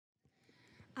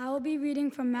I will be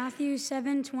reading from Matthew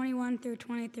 7:21 through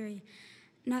 23.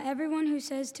 Not everyone who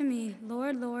says to me,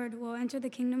 Lord, Lord, will enter the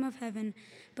kingdom of heaven,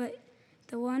 but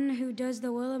the one who does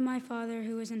the will of my Father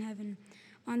who is in heaven.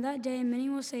 On that day many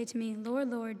will say to me, Lord,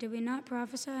 Lord, did we not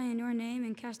prophesy in your name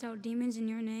and cast out demons in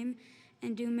your name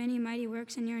and do many mighty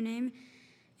works in your name?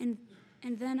 And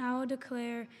then I will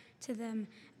declare to them,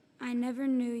 I never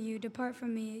knew you. Depart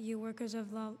from me, you workers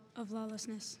of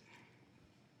lawlessness.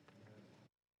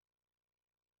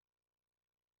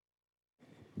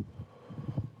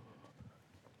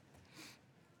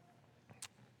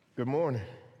 Good morning.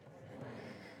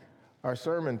 Our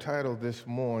sermon title this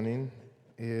morning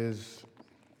is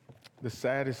The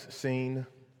Saddest Scene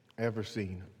Ever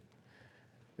Seen.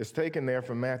 It's taken there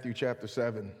from Matthew chapter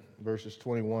 7, verses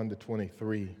 21 to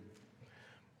 23.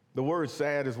 The word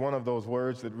sad is one of those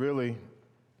words that really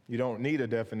you don't need a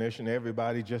definition.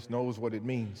 Everybody just knows what it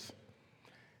means.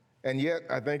 And yet,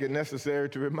 I think it's necessary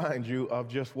to remind you of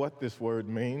just what this word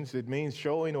means. It means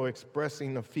showing or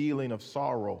expressing a feeling of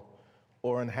sorrow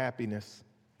or unhappiness,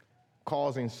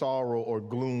 causing sorrow or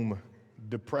gloom,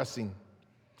 depressing,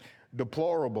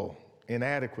 deplorable,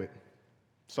 inadequate,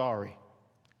 sorry.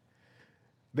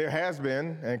 There has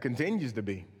been and continues to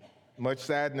be much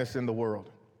sadness in the world.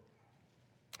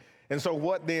 And so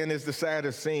what then is the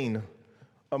saddest scene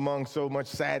among so much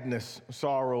sadness,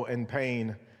 sorrow, and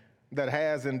pain that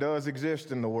has and does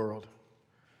exist in the world?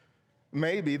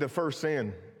 Maybe the first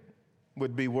sin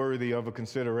would be worthy of a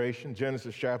consideration.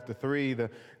 Genesis chapter 3, the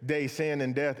day sin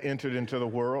and death entered into the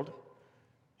world.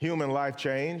 Human life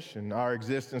changed, and our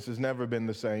existence has never been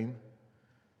the same.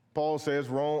 Paul says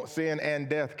sin and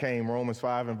death came, Romans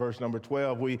 5 and verse number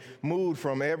 12. We moved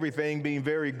from everything being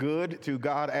very good to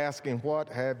God asking, what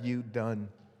have you done?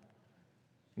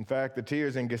 In fact, the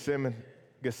tears in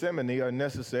Gethsemane are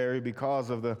necessary because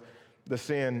of the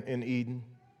sin in Eden.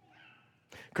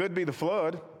 Could be the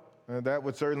flood. That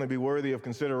would certainly be worthy of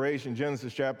consideration.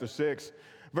 Genesis chapter 6,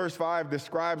 verse 5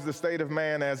 describes the state of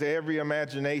man as every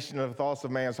imagination of the thoughts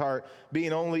of man's heart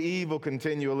being only evil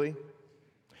continually.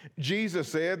 Jesus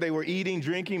said they were eating,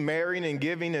 drinking, marrying, and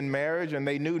giving in marriage, and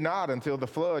they knew not until the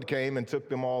flood came and took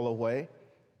them all away.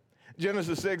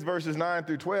 Genesis 6, verses 9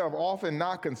 through 12, often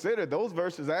not considered. Those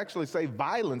verses actually say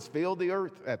violence filled the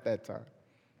earth at that time.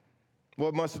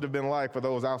 What must it have been like for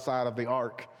those outside of the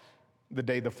ark the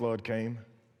day the flood came?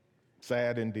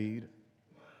 Sad indeed.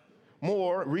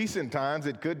 More recent times,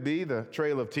 it could be the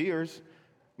trail of tears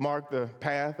marked the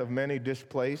path of many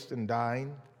displaced and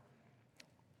dying.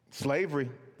 Slavery,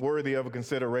 worthy of a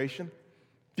consideration.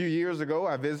 A few years ago,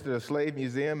 I visited a slave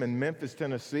museum in Memphis,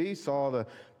 Tennessee, saw the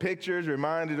pictures,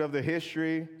 reminded of the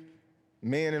history,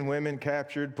 men and women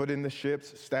captured, put in the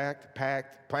ships, stacked,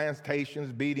 packed,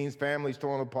 plantations, beatings, families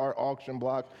torn apart, auction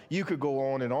blocks. You could go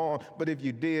on, but if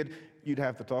you did, you'd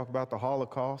have to talk about the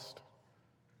Holocaust.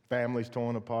 Families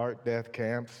torn apart, death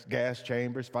camps, gas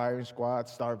chambers, firing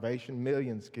squads, starvation,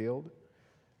 millions killed.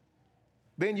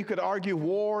 Then you could argue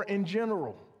war in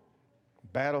general.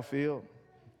 Battlefield,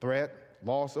 threat,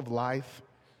 loss of life.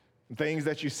 Things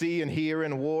that you see and hear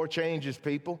in war changes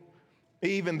people.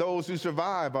 Even those who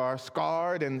survive are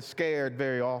scarred and scared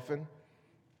very often.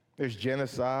 There's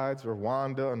genocides,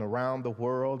 Rwanda and around the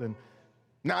world, and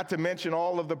not to mention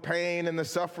all of the pain and the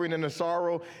suffering and the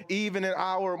sorrow, even in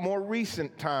our more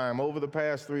recent time over the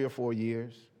past 3 or 4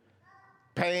 years.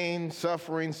 Pain,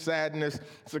 suffering, sadness,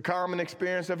 it's a common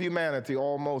experience of humanity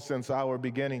almost since our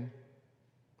beginning.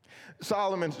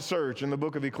 Solomon's search in the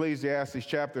book of Ecclesiastes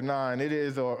chapter 9, it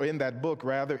is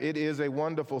a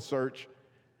wonderful search.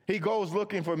 He goes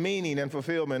looking for meaning and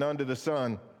fulfillment under the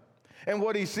sun. And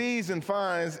what he sees and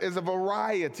finds is a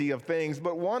variety of things,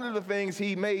 but one of the things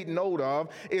he made note of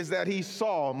is that he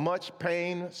saw much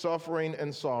pain, suffering,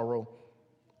 and sorrow.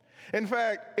 In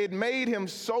fact, it made him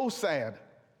so sad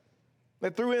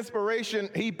that through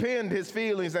inspiration, he penned his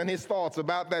feelings and his thoughts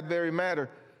about that very matter.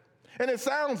 And it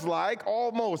sounds like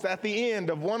almost at the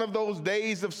end of one of those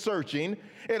days of searching,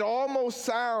 it almost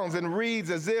sounds and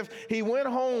reads as if he went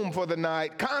home for the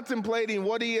night, contemplating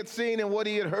what he had seen and what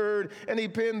he had heard, and he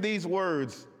penned these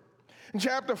words. In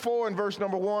chapter 4 and verse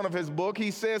number 1 of his book, he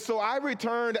says, so I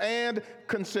returned and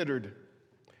considered.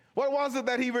 What was it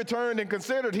that he returned and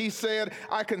considered? He said,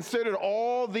 I considered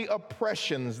all the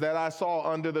oppressions that I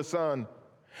saw under the sun.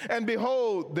 And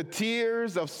behold, the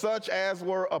tears of such as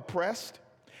were oppressed,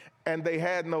 and they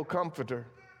had no comforter.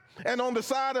 And on the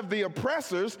side of the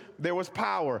oppressors there was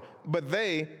power, but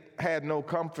they had no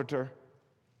comforter.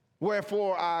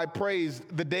 Wherefore I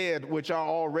praised the dead which are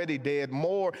already dead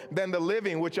more than the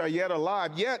living which are yet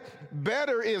alive. Yet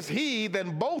better is he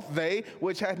than both they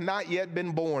which had not yet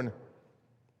been born.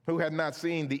 who had not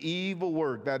seen the evil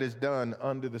work that is done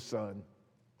under the sun.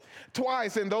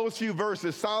 Twice in those few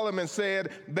verses, Solomon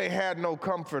said they had no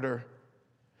comforter.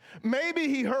 Maybe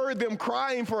he heard them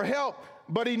crying for help,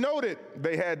 but he noted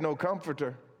they had no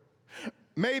comforter.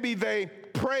 Maybe they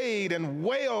prayed and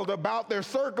wailed about their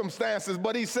circumstances,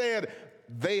 but he said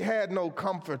they had no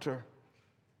comforter.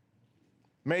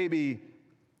 Maybe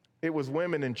it was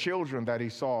women and children that he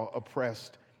saw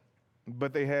oppressed,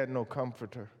 but they had no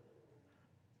comforter.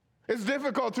 It's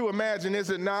difficult to imagine, is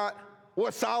it not,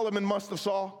 what Solomon must have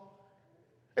saw?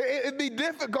 It'd be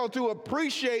difficult to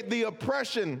appreciate the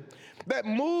oppression that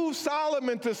moved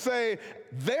Solomon to say,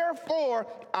 therefore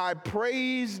I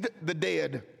praised the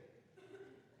dead.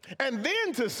 And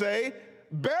then to say,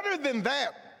 better than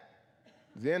that,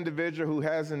 the individual who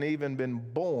hasn't even been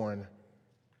born,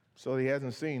 so he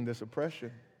hasn't seen this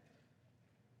oppression.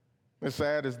 As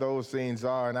sad as those scenes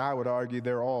are, and I would argue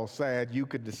they're all sad, you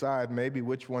could decide maybe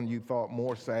which one you thought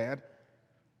more sad.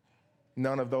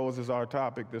 None of those is our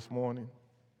topic this morning,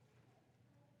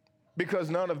 because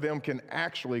none of them can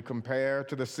actually compare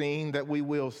to the scene that we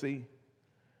will see.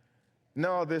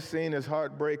 No, this scene is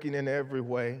heartbreaking in every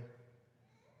way,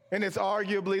 and it's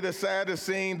arguably the saddest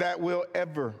scene that will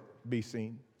ever be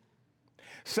seen.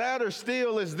 Sadder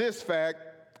still is this fact: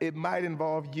 it might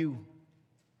involve you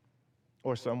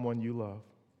or someone you love.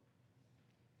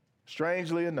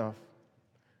 Strangely enough,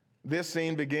 this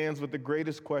scene begins with the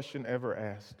greatest question ever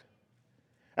asked.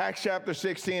 Acts chapter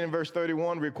 16 and verse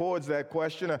 31 records that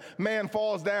question. A man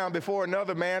falls down before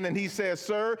another man and he says,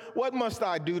 "Sir, what must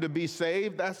I do to be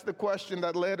saved?" That's the question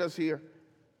that led us here.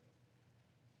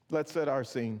 Let's set our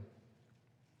scene.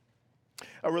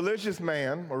 A religious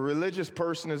man or religious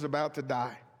person is about to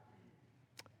die.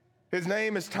 His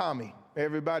name is Tommy.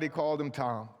 Everybody called him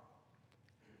Tom.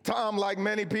 Tom, like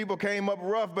many people, came up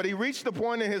rough, but he reached the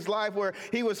point in his life where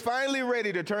he was finally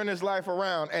ready to turn his life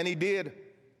around, and he did.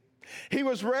 He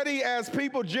was ready, as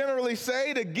people generally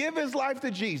say, to give his life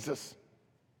to Jesus.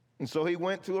 And so he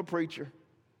went to a preacher,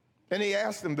 and he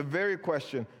asked him the very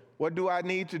question, "What do I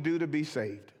need to do to be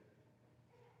saved?"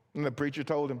 And the preacher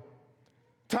told him,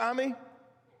 Tom,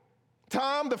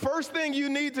 the first thing you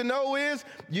need to know is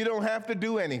you don't have to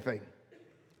do anything.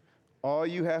 All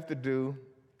you have to do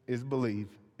is believe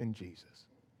in Jesus.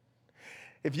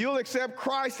 If you'll accept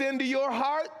Christ into your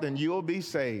heart, then you'll be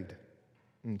saved.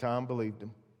 And Tom believed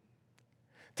him.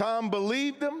 Tom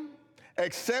believed him,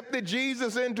 accepted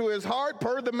Jesus into his heart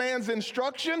per the man's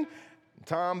instruction.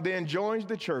 Tom then joined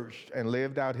the church and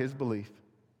lived out his belief.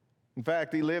 In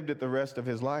fact, he lived it the rest of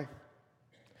his life.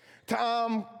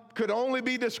 Tom could only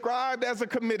be described as a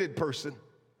committed person,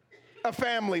 a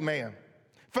family man,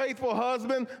 faithful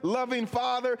husband, loving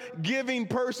father, giving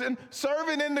person,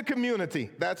 serving in the community.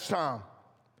 That's Tom.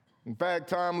 In fact,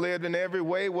 Tom lived in every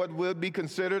way what would be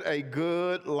considered a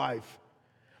good life.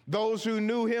 Those who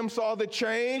knew him saw the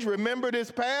change, remembered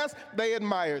his past, they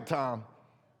admired Tom.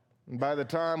 And by the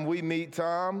time we meet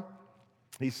Tom,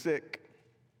 he's sick,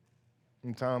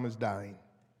 and Tom is dying.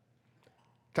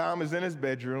 Tom is in his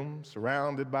bedroom,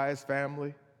 surrounded by his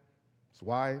family, his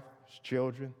wife, his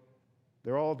children.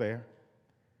 They're all there.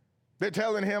 They're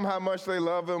telling him how much they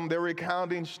love him. They're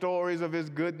recounting stories of his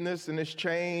goodness and his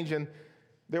change, and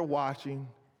they're watching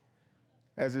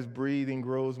as his breathing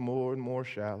grows more and more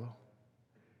shallow.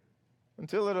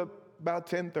 Until at about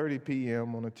 10:30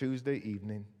 p.m. on a Tuesday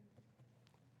evening,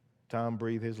 Tom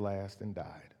breathed his last and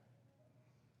died.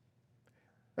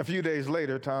 A few days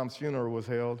later, Tom's funeral was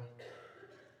held.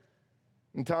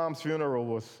 And Tom's funeral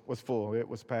was full. It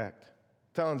was packed.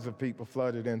 Tons of people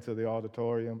flooded into the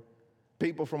auditorium.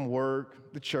 People from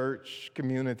work, the church,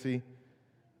 community.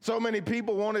 So many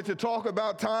people wanted to talk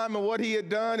about Tom and what he had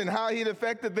done and how he had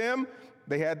affected them,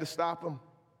 they had to stop him.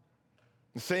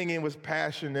 The singing was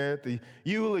passionate. The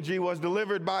eulogy was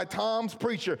delivered by Tom's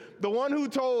preacher, the one who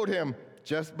told him,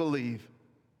 "Just believe."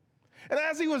 And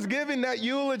as he was giving that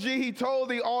eulogy, he told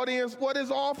the audience what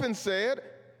is often said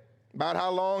about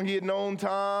how long he had known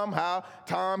Tom, how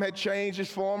Tom had changed his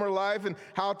former life, and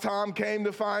how Tom came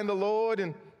to find the Lord,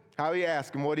 and how he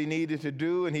asked him what he needed to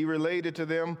do, and he related to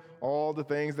them all the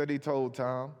things that he told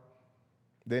Tom.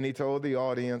 Then he told the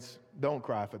audience, "Don't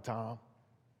cry for Tom."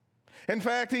 In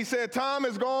fact, he said, Tom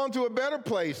has gone to a better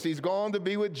place. He's gone to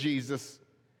be with Jesus.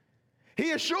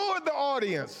 He assured the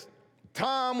audience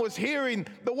Tom was hearing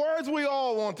the words we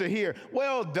all want to hear.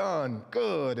 "Well done,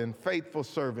 good and faithful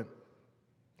servant."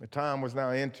 The Tom was now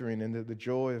entering into the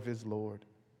joy of his Lord.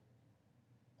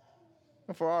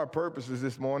 And for our purposes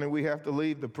this morning, we have to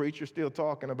leave the preacher still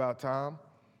talking about Tom.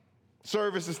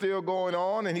 Service is still going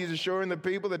on, and he's assuring the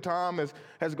people that Tom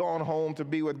has gone home to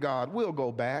be with God. We'll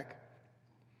go back.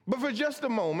 But for just a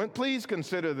moment, please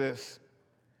consider this.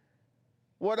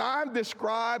 What I've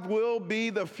described will be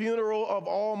the funeral of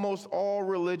almost all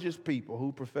religious people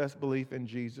who profess belief in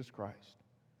Jesus Christ.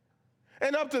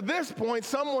 And up to this point,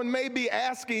 someone may be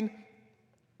asking,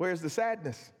 where's the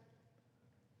sadness?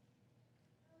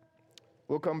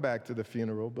 We'll come back to the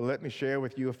funeral, but let me share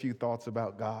with you a few thoughts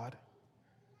about God.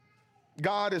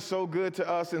 God is so good to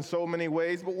us in so many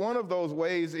ways, but one of those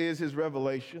ways is his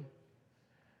revelation.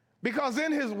 Because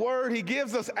in his word, he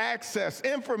gives us access,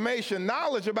 information,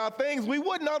 knowledge about things we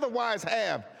wouldn't otherwise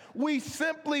have. We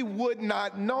simply would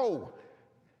not know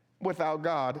without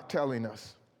God telling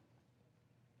us.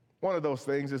 One of those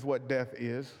things is what death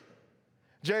is.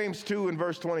 James 2 and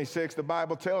verse 26, the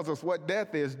Bible tells us what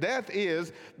death is. Death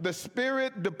is the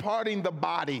spirit departing the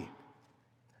body.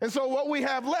 And so what we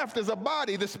have left is a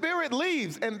body. The spirit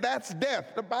leaves, and that's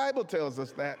death. The Bible tells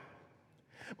us that.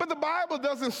 But the Bible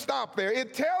doesn't stop there.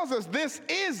 It tells us this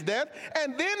is death,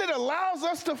 and then it allows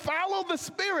us to follow the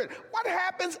Spirit. What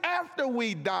happens after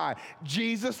we die?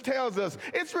 Jesus tells us.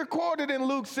 It's recorded in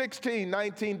Luke 16,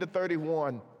 19 to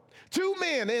 31. 2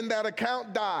 men in that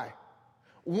account die.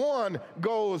 One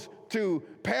goes to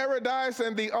paradise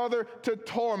and the other to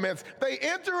torments. They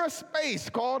enter a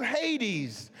space called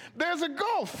Hades. There's a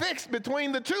gulf fixed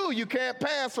between the two. You can't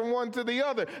pass from one to the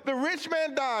other. The rich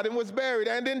man died and was buried,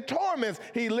 and in torments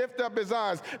he lifted up his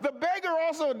eyes. The beggar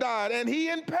also died, and he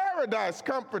in paradise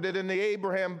comforted in the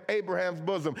Abraham's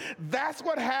bosom. That's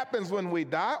what happens when we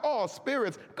die. All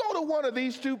spirits go to one of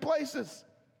these two places.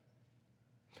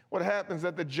 What happens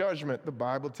at the judgment? The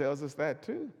Bible tells us that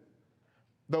too.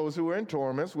 Those who are in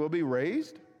torments will be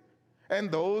raised,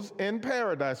 and those in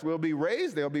paradise will be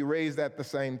raised. They'll be raised at the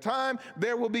same time.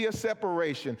 There will be a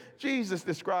separation. Jesus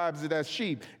describes it as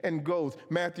sheep and goats.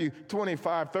 Matthew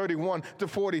 25, 31 to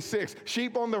 46.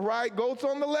 Sheep on the right, goats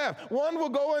on the left. One will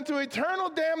go into eternal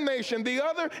damnation, the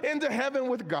other into heaven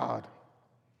with God.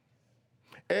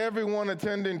 Everyone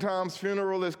attending Tom's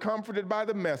funeral is comforted by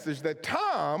the message that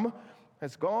Tom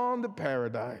has gone to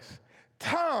paradise.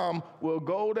 Tom will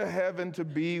go to heaven to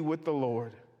be with the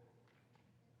Lord.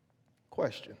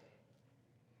 Question.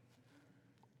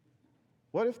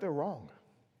 What if they're wrong?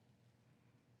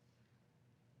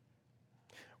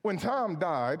 When Tom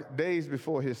died, days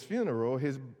before his funeral,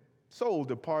 his soul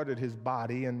departed his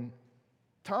body and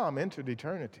Tom entered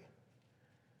eternity.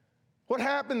 What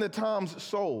happened to Tom's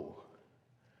soul?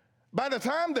 By the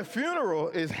time the funeral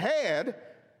is had,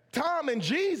 Tom and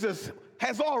Jesus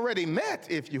has already met,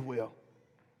 if you will.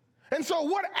 And so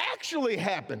what actually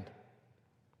happened?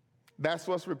 That's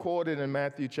what's recorded in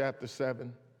Matthew chapter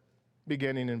 7,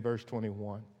 beginning in verse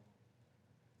 21.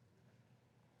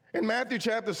 In Matthew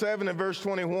chapter 7 and verse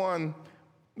 21,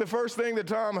 the first thing that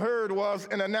Tom heard was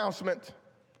an announcement.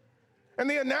 And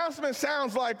the announcement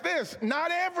sounds like this: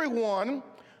 not everyone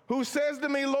who says to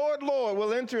me, Lord, Lord,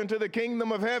 will enter into the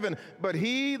kingdom of heaven, but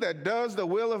he that does the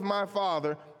will of my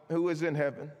Father who is in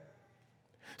heaven.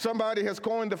 Somebody has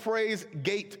coined the phrase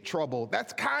gate trouble.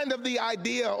 That's kind of the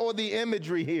idea or the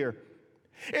imagery here.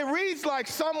 It reads like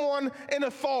someone in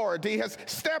authority has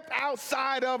stepped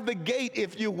outside of the gate,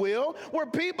 if you will, where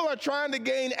people are trying to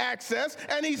gain access,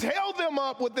 and he's held them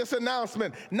up with this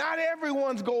announcement. Not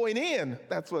everyone's going in.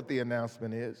 That's what the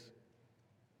announcement is.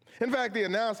 In fact, the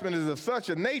announcement is of such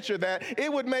a nature that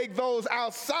it would make those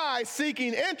outside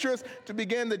seeking entrance to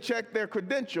begin to check their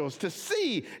credentials to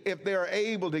see if they're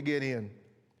able to get in.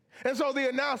 And so the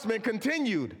announcement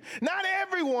continued. Not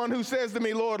everyone who says to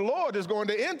me, Lord, Lord, is going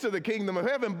to enter the kingdom of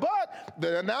heaven, but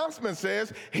the announcement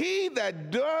says, he that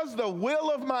does the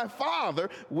will of my Father,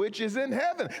 which is in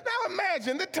heaven. Now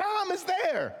imagine that Tom is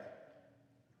there.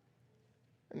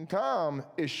 And Tom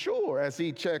is sure, as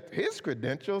he checked his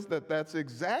credentials, that that's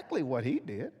exactly what he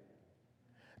did.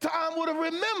 Tom would have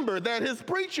remembered that his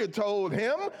preacher told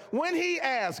him when he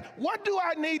asked, what do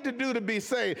I need to do to be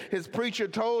saved? His preacher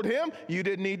told him, you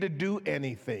didn't need to do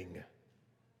anything.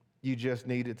 You just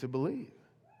needed to believe.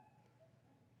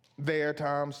 There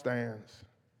Tom stands.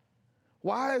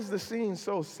 Why is the scene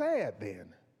so sad then?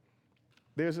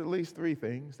 There's at least 3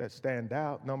 things that stand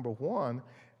out. Number 1,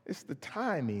 it's the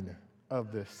timing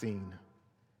of the scene.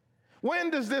 When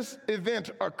does this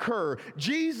event occur?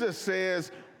 Jesus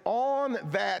says, on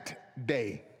that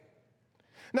day.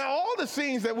 Now, all the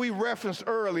scenes that we referenced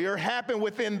earlier happened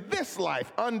within this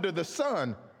life under the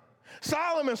sun.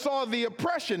 Solomon saw the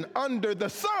oppression under the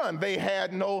sun. They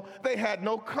had no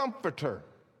comforter.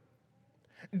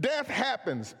 Death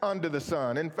happens under the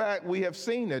sun. In fact, we have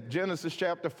seen it. Genesis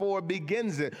chapter 4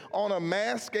 begins it. On a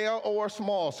mass scale or a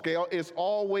small scale, it's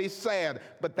always sad,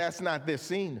 but that's not this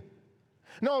scene.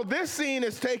 No, this scene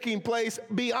is taking place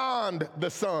beyond the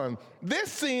sun.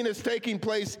 This scene is taking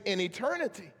place in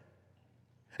eternity.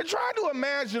 And try to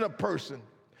imagine a person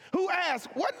who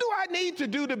asks, what do I need to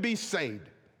do to be saved?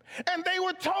 And they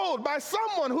were told by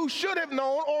someone who should have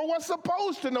known or was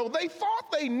supposed to know. They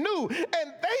thought they knew,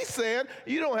 and they said,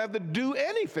 you don't have to do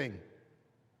anything.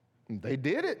 They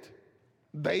did it.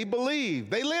 They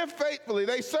believed. They lived faithfully.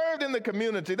 They served in the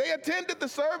community. They attended the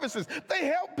services. They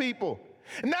helped people.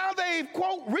 Now they've,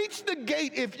 quote, reached the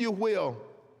gate, if you will.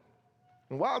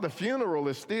 And while the funeral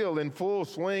is still in full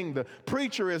swing, the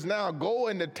preacher is now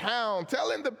going to town,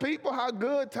 telling the people how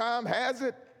good Tom has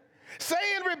it,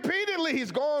 saying repeatedly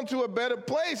he's gone to a better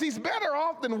place. He's better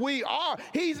off than we are.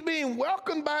 He's being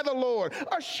welcomed by the Lord,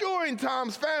 assuring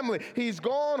Tom's family he's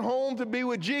gone home to be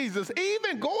with Jesus,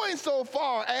 even going so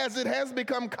far as it has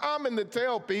become common to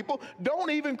tell people,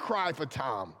 don't even cry for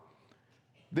Tom.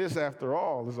 This, after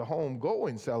all, is a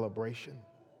homegoing celebration.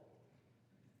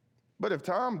 But if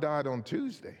Tom died on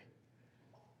Tuesday,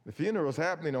 the funeral's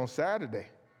happening on Saturday.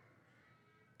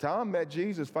 Tom met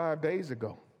Jesus 5 days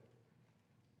ago.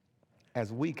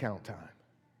 As we count time,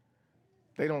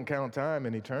 they don't count time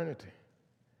in eternity.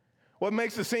 What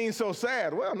makes the scene so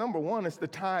sad? Well, number one, it's the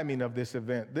timing of this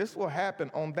event. This will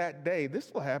happen on that day. This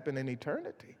will happen in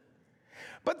eternity.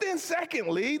 But then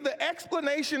secondly, the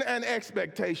explanation and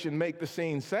expectation make the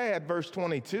scene sad. Verse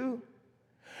 22.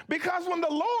 Because when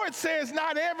the Lord says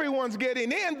not everyone's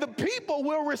getting in, the people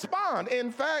will respond.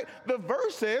 In fact, the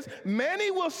verse says,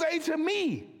 many will say to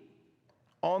me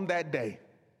on that day,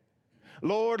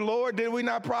 Lord, Lord, did we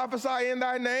not prophesy in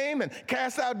thy name and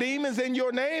cast out demons in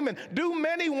your name and do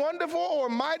many wonderful or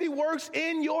mighty works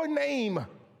in your name?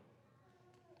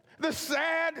 The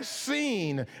sad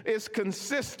scene is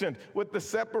consistent with the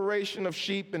separation of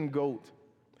sheep and goat.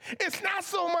 It's not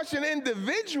so much an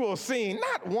individual scene,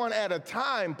 not one at a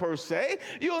time per se.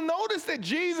 You'll notice that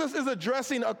Jesus is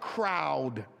addressing a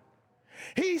crowd.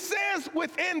 He says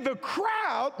within the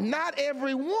crowd, not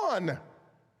everyone.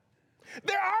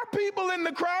 There are people in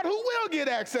the crowd who will get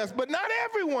access, but not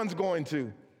everyone's going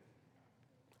to.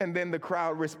 And then the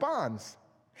crowd responds.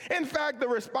 In fact, the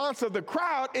response of the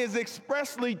crowd is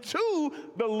expressly to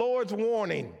the Lord's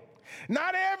warning.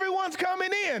 Not everyone's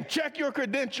coming in. Check your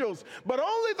credentials. But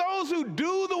only those who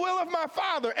do the will of my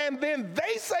Father. And then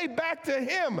they say back to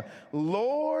him,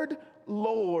 Lord,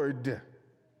 Lord,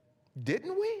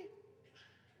 didn't we?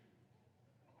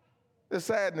 The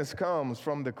sadness comes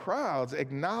from the crowd's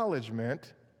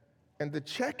acknowledgement and the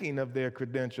checking of their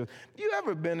credentials. You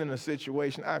ever been in a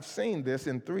situation, I've seen this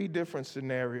in 3 different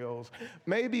scenarios,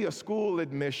 maybe a school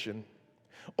admission,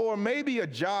 or maybe a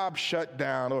job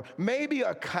shutdown, or maybe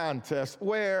a contest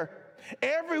where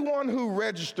everyone who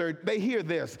registered, they hear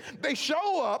this. They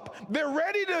show up, they're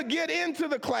ready to get into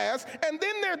the class, and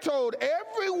then they're told,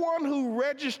 everyone who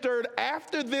registered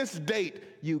after this date,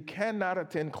 you cannot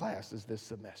attend classes this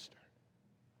semester.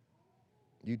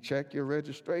 You check your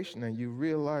registration and you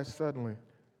realize suddenly,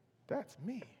 that's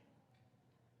me.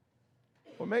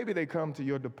 Or maybe they come to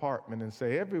your department and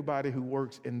say, everybody who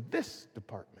works in this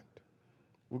department,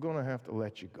 we're going to have to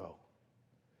let you go.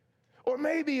 Or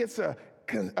maybe it's a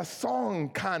song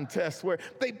contest where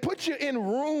they put you in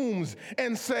rooms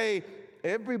and say,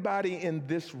 everybody in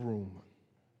this room,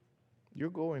 you're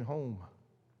going home.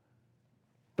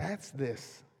 That's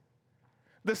this.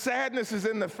 The sadness is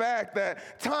in the fact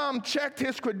that Tom checked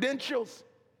his credentials.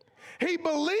 He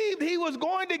believed he was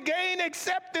going to gain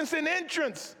acceptance and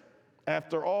entrance.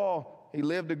 After all, he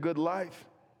lived a good life.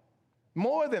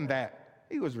 More than that,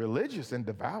 he was religious and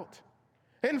devout.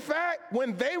 In fact,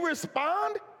 when they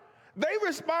respond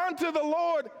to the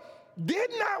Lord,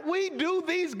 did not we do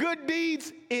these good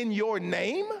deeds in your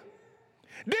name?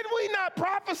 Did we not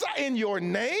prophesy in your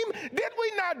name? Did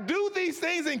we not do these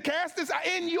things and cast this out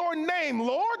in your name,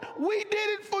 Lord? We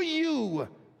did it for you.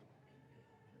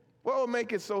 What will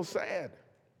make it so sad?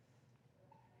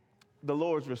 The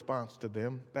Lord's response to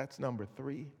them, that's number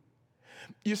 3.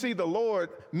 You see, the Lord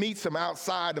meets them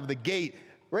outside of the gate,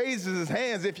 raises his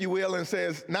hands, if you will, and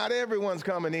says, not everyone's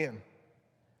coming in.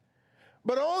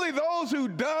 But only those who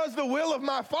does the will of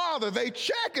my Father. They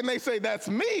check and they say, that's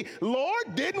me.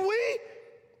 Lord, didn't we?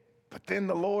 But then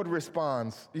the Lord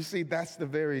responds. You see, that's the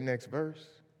very next verse.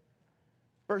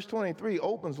 Verse 23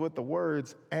 opens with the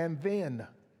words, and then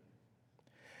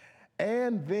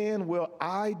will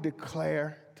I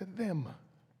declare to them.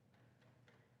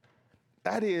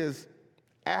 That is,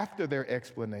 after their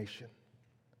explanation.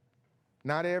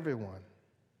 Not everyone,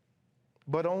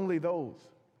 but only those.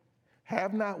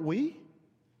 Have not we?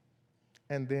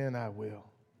 And then I will.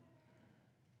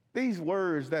 These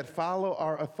words that follow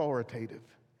are authoritative.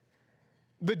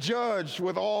 The judge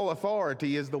with all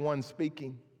authority is the one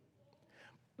speaking.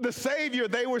 The Savior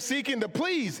they were seeking to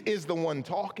please is the one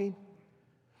talking.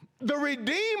 The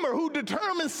Redeemer who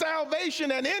determines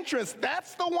salvation and interest,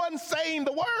 that's the one saying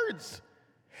the words.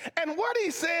 And what he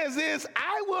says is,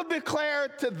 I will declare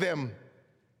to them.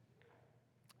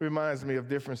 Reminds me of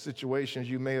different situations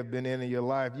you may have been in your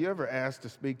life. You ever asked to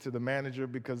speak to the manager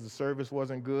because the service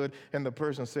wasn't good and the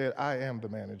person said, I am the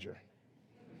manager?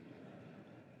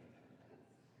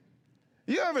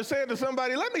 You ever said to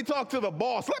somebody, let me talk to the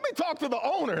boss, let me talk to the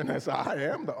owner, and they say, I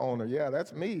am the owner. Yeah,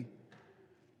 that's me.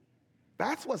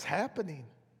 That's what's happening.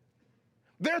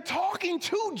 They're talking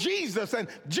to Jesus, and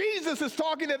Jesus is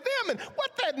talking to them, and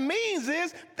what that means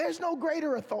is there's no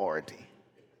greater authority.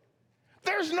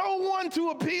 There's no one to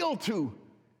appeal to.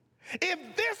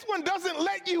 If this one doesn't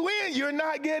let you in, you're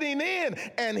not getting in.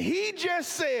 And he just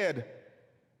said,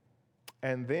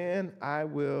 and then I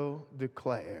will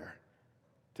declare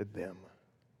to them.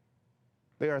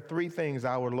 There are three things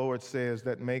our Lord says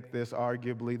that make this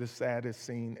arguably the saddest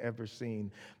scene ever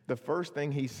seen. The first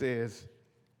thing he says,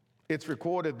 it's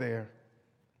recorded there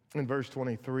in verse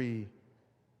 23.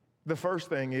 The first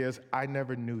thing is, I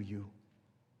never knew you.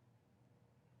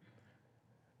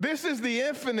 This is the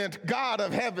infinite God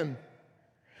of heaven.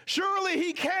 Surely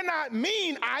he cannot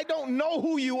mean I don't know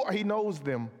who you are. He knows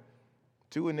them.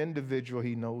 To an individual,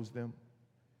 he knows them.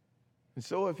 And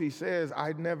so if he says,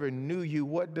 I never knew you,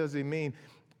 what does he mean?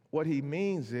 What he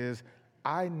means is,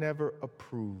 I never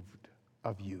approved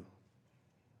of you.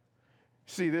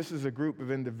 See, this is a group of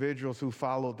individuals who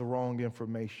followed the wrong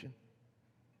information.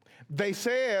 They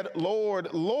said,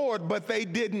 Lord, Lord, but they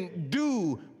didn't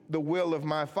do the will of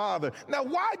my Father. Now,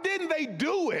 why didn't they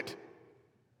do it?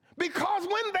 Because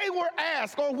when they were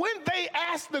asked, or when they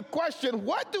asked the question,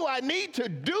 what do I need to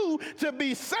do to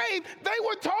be saved? They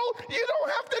were told, you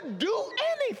don't have to do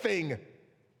anything.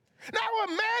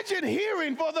 Now imagine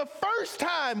hearing for the first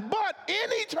time, but in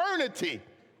eternity,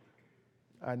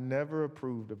 I never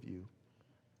approved of you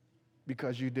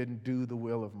because you didn't do the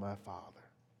will of my Father.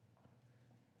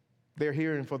 They're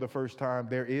hearing for the first time,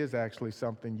 there is actually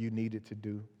something you needed to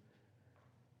do.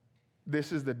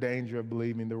 This is the danger of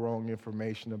believing the wrong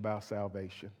information about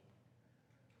salvation.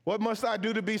 What must I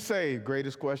do to be saved?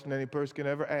 Greatest question any person can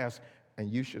ever ask, and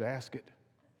you should ask it.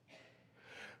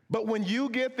 But when you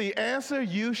get the answer,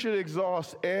 you should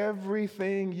exhaust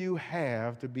everything you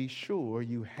have to be sure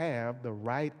you have the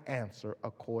right answer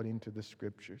according to the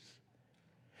scriptures.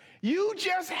 You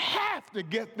just have to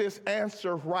get this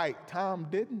answer right. Tom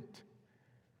didn't.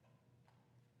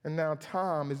 And now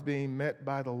Tom is being met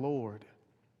by the Lord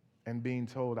and being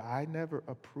told, I never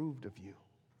approved of you.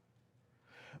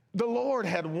 The Lord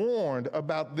had warned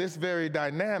about this very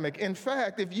dynamic. In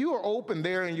fact, if you are open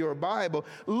there in your Bible,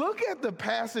 look at the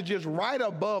passages right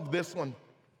above this one.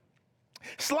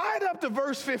 Slide up to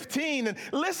verse 15 and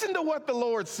listen to what the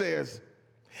Lord says.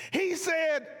 He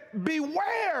said,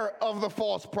 beware of the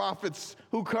false prophets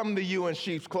who come to you in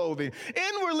sheep's clothing.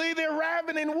 Inwardly, they're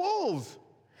ravening wolves.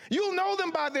 You'll know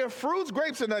them by their fruits.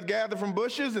 Grapes are not gathered from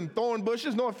bushes and thorn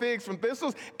bushes, nor figs from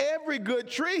thistles. Every good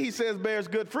tree, he says, bears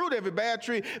good fruit. Every bad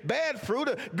tree, bad fruit.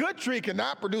 A good tree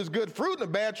cannot produce good fruit, and a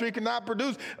bad tree cannot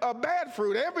produce a bad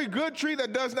fruit. Every good tree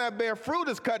that does not bear fruit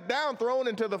is cut down, thrown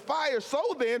into the fire.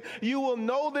 So then, you will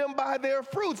know them by their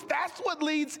fruits. That's what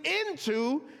leads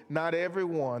into not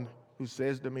everyone who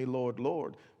says to me, Lord,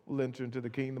 Lord, will enter into the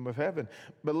kingdom of heaven.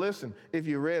 But listen, if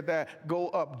you read that, go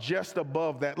up just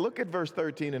above that. Look at verse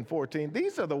 13 and 14.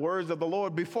 These are the words of the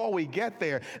Lord before we get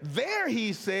there. There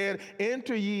he said,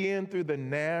 enter ye in through the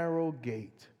narrow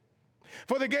gate.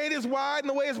 For the gate is wide and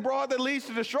the way is broad that leads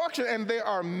to destruction, and there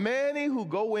are many who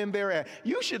go in thereat.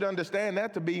 You should understand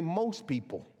that to be most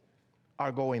people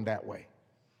are going that way.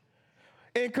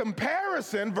 In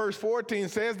comparison, verse 14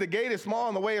 says, the gate is small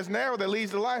and the way is narrow that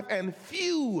leads to life, and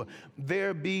few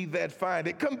there be that find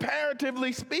it.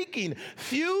 Comparatively speaking,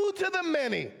 few to the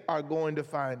many are going to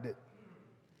find it.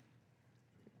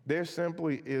 There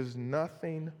simply is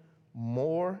nothing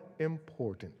more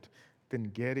important than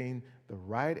getting the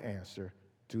right answer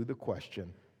to the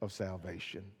question of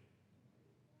salvation.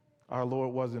 Our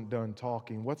Lord wasn't done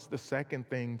talking. What's the second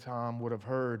thing Tom would have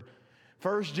heard?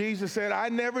 First, Jesus said, I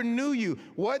never knew you.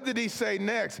 What did he say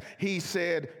next? He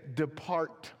said,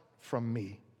 depart from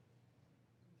me.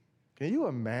 Can you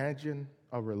imagine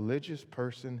a religious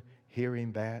person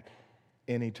hearing that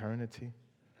in eternity?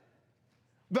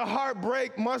 The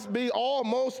heartbreak must be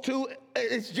almost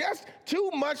it's just too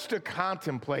much to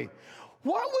contemplate.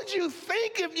 What would you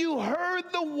think if you heard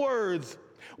the words,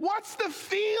 What's the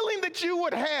feeling that you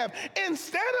would have?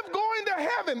 Instead of going to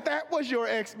heaven, that was your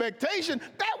expectation.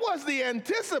 That was the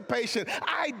anticipation.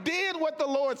 I did what the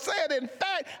Lord said. In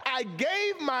fact, I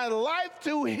gave my life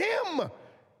to him.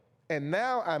 And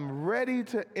now I'm ready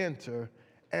to enter.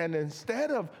 And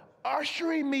instead of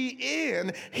ushering me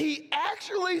in, he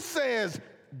actually says,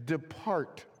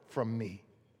 depart from me.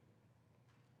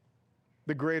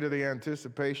 The greater the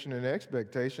anticipation and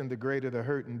expectation, the greater the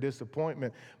hurt and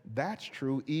disappointment. That's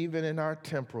true even in our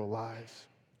temporal lives.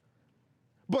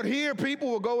 But here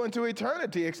people will go into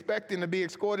eternity expecting to be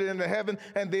escorted into heaven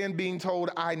and then being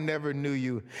told, I never knew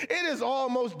you. It is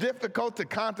almost difficult to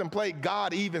contemplate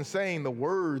God even saying the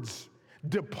words,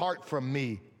 depart from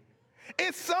me.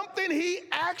 It's something he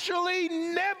actually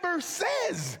never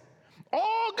says.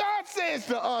 All God says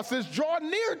to us is draw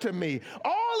near to me.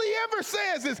 All he ever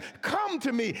says is come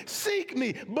to me, seek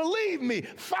me, believe me,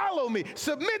 follow me,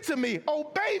 submit to me,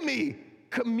 obey me,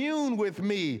 commune with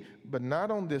me, but not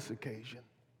on this occasion.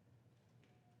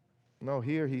 No,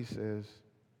 here he says,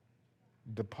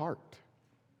 depart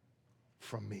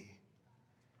from me.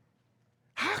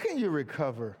 How can you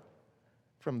recover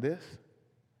from this?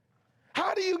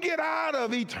 How do you get out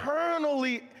of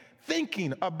eternally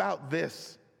thinking about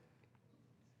this?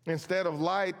 Instead of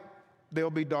light, there'll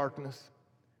be darkness.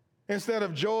 Instead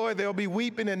of joy, there'll be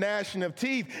weeping and gnashing of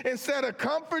teeth. Instead of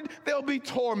comfort, there'll be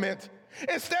torment.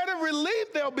 Instead of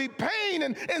relief, there'll be pain.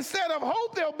 And instead of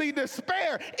hope, there'll be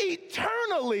despair.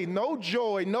 Eternally, no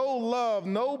joy, no love,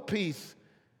 no peace.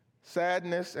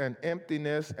 Sadness and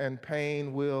emptiness and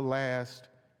pain will last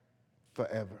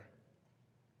forever.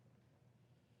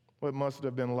 What must it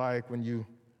have been like when you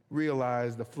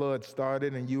realized the flood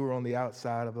started and you were on the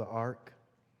outside of the ark?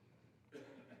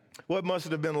 What must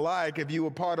it have been like if you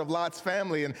were part of Lot's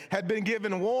family and had been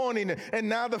given warning and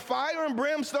now the fire and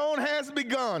brimstone has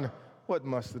begun? What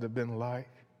must it have been like?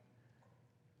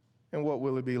 And what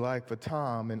will it be like for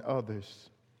Tom and others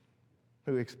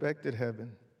who expected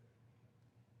heaven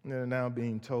and are now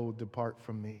being told, depart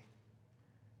from me?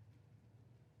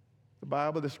 The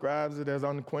Bible describes it as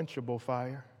unquenchable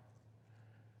fire.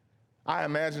 I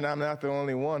imagine I'm not the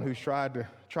only one who's tried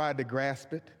to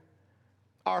grasp it.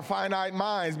 Our finite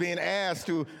minds being asked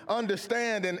to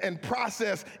understand and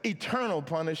process eternal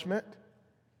punishment.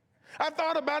 I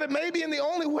thought about it maybe in the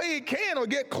only way it can or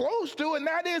get close to, and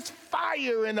that is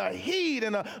fire and a heat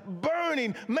and a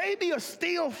burning, maybe a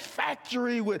steel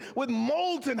factory with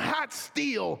molten hot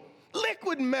steel,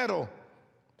 liquid metal.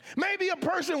 Maybe a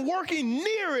person working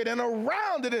near it and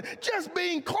around it and just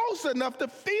being close enough to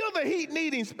feel the heat,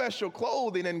 needing special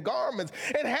clothing and garments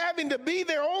and having to be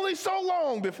there only so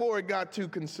long before it got too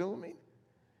consuming.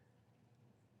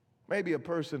 Maybe a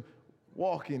person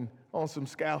walking on some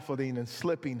scaffolding and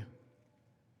slipping.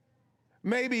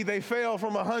 Maybe they fell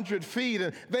from 100 feet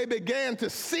and they began to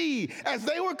see as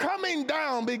they were coming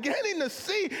down, beginning to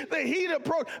see the heat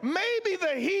approach. Maybe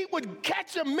the heat would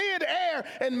catch them midair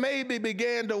and maybe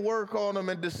began to work on them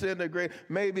and disintegrate.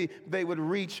 Maybe they would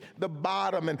reach the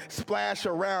bottom and splash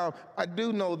around. I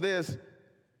do know this.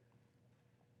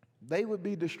 They would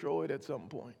be destroyed at some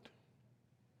point.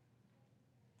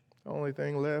 The only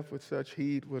thing left with such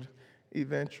heat would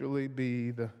eventually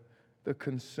be the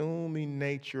consuming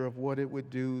nature of what it would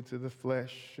do to the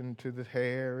flesh and to the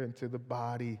hair and to the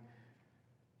body.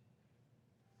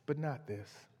 But not this.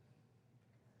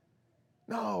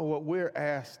 No, what we're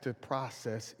asked to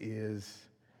process is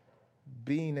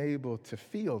being able to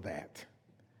feel that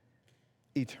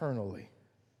eternally.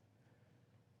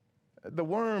 The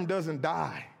worm doesn't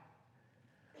die.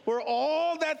 Where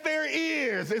all that there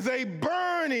is a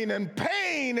burning and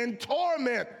pain and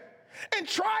torment. And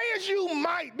try as you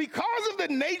might, because of the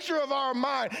nature of our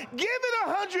mind, give it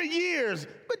 100 years,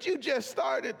 but you just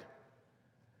started.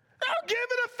 Now give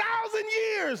it 1,000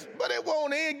 years, but it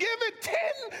won't end. Give it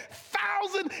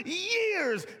 10,000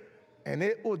 years, and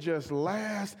it will just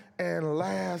last and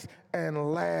last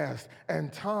and last.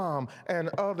 And Tom and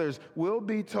others will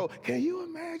be told. Can you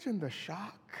imagine the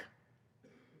shock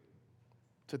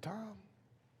to Tom?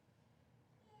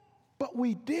 But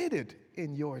we did it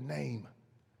in your name.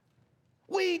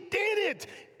 We did it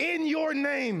in your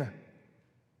name.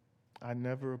 I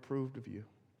never approved of you.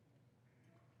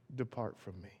 Depart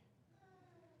from me.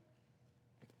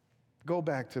 Go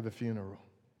back to the funeral.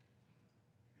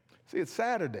 See, it's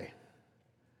Saturday,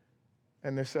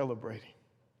 and they're celebrating.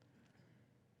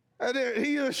 And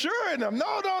he's assuring them,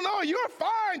 no, you're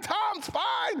fine. Tom's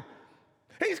fine.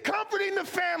 He's comforting the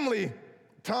family.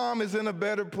 Tom is in a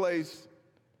better place.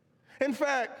 In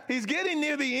fact, he's getting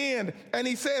near the end, and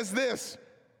he says this.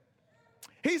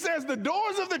 He says, the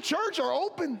doors of the church are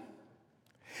open.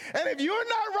 And if you're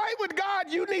not right with God,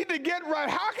 you need to get right.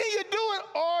 How can you do it?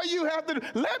 All you have to do,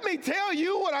 let me tell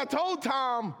you what I told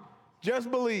Tom, just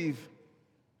believe.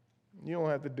 You don't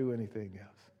have to do anything else.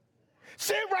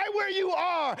 Sit right where you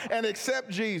are and accept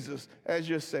Jesus as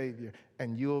your Savior,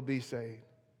 and you'll be saved.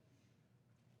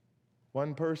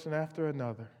 One person after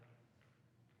another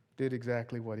did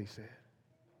exactly what he said.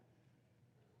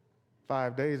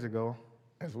 5 days ago,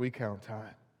 as we count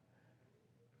time,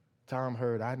 Tom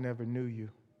heard, I never knew you.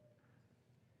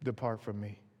 Depart from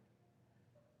me.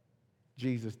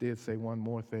 Jesus did say one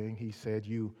more thing. He said,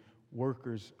 you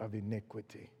workers of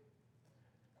iniquity.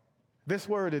 This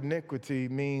word iniquity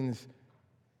means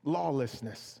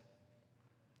lawlessness.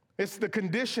 It's the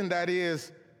condition that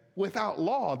is without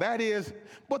law. That is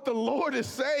what the Lord is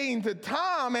saying to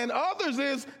Tom and others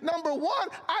is, number one,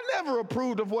 I never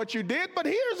approved of what you did, but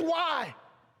here's why.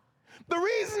 The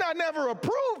reason I never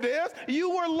approved is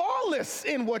you were lawless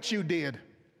in what you did.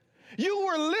 You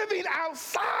were living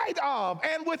outside of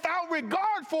and without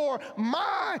regard for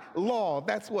my law.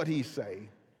 That's what he's saying.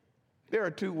 There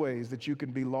are two ways that you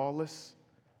can be lawless.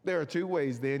 There are two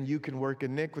ways then you can work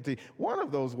iniquity. One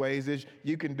of those ways is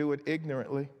you can do it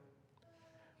ignorantly.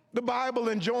 The Bible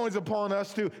enjoins upon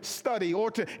us to study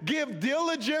or to give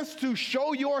diligence to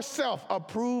show yourself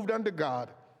approved unto God.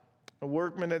 A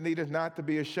workman that needeth not to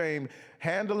be ashamed,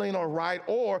 handling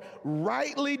or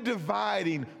rightly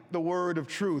dividing the word of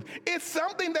truth. It's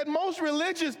something that most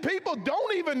religious people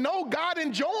don't even know God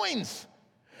enjoins.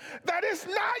 That it's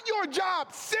not your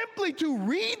job simply to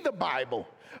read the Bible,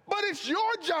 but it's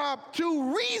your job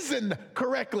to reason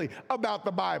correctly about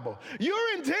the Bible.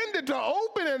 You're intended to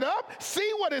open it up, see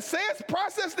what it says,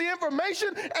 process the information,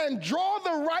 and draw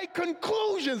the right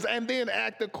conclusions, and then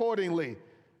act accordingly.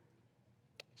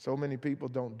 So many people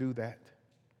don't do that.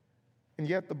 And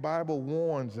yet the Bible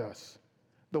warns us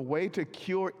the way to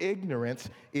cure ignorance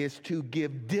is to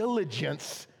give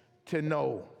diligence to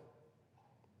know.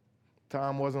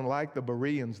 Tom wasn't like the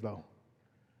Bereans, though.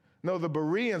 No, the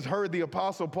Bereans heard the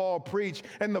Apostle Paul preach,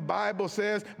 and the Bible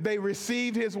says they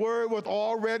received his word with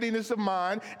all readiness of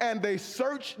mind, and they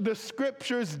searched the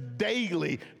scriptures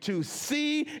daily to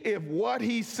see if what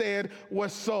he said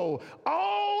was so.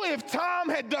 Oh, if Tom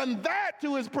had done that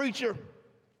to his preacher,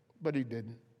 but he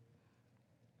didn't.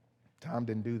 Tom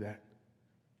didn't do that,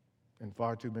 and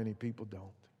far too many people don't.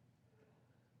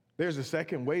 There's a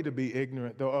second way to be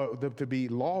ignorant, to be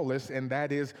lawless, and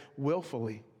that is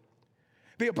willfully.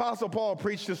 The Apostle Paul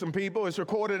preached to some people. It's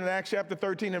recorded in Acts chapter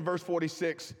 13 and verse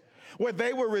 46, where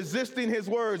they were resisting his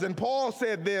words. And Paul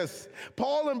said this,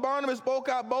 Paul and Barnabas spoke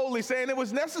out boldly, saying it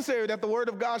was necessary that the word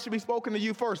of God should be spoken to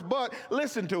you first. But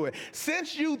listen to it.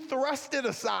 Since you thrust it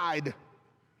aside,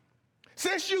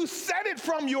 since you set it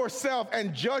from yourself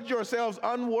and judge yourselves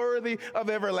unworthy of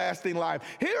everlasting life.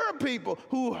 Here are people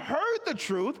who heard the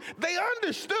truth. They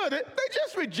understood it. They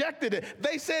just rejected it.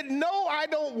 They said, no, I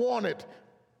don't want it.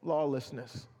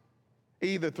 Lawlessness.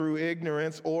 Either through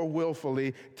ignorance or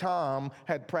willfully, Tom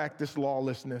had practiced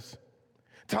lawlessness.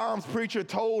 Tom's preacher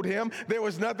told him there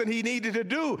was nothing he needed to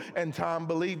do, and Tom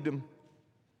believed him.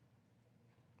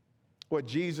 What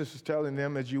Jesus is telling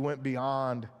them is you went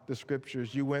beyond the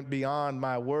scriptures. You went beyond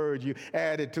my word. You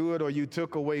added to it or you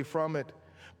took away from it.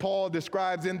 Paul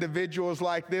describes individuals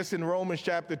like this in Romans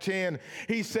chapter 10.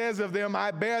 He says of them,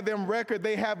 I bear them record,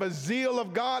 they have a zeal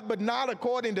of God, but not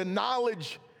according to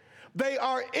knowledge. They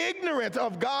are ignorant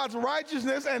of God's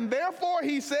righteousness, and therefore,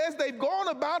 he says, they've gone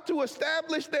about to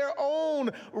establish their own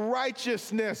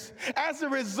righteousness. As a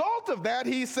result of that,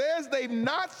 he says, they've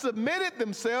not submitted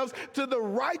themselves to the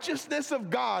righteousness of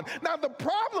God. Now, the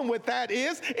problem with that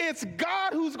is, it's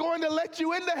God who's going to let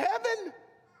you into heaven.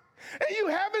 And you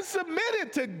haven't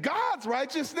submitted to God's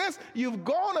righteousness. You've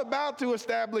gone about to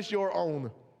establish your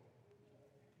own.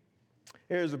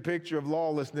 Here's a picture of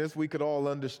lawlessness we could all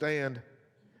understand.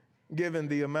 Given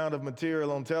the amount of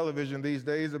material on television these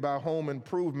days about home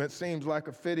improvement, seems like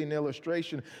a fitting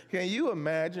illustration. Can you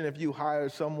imagine if you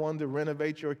hired someone to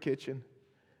renovate your kitchen?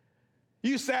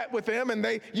 You sat with them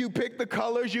and you picked the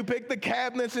colors, you picked the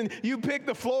cabinets, and you picked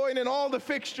the flooring and all the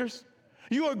fixtures.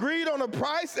 You agreed on a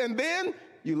price, and then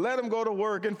you let them go to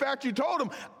work. In fact, you told them,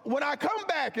 when I come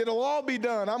back, it'll all be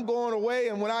done. I'm going away,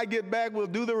 and when I get back, we'll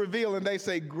do the reveal. And they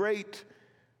say, great.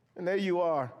 And there you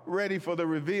are, ready for the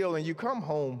reveal, and you come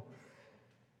home.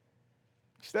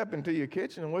 Step into your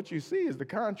kitchen, and what you see is the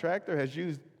contractor has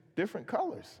used different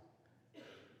colors.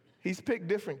 He's picked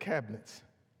different cabinets.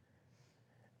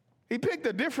 He picked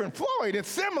a different flooring. It's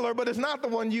similar, but it's not the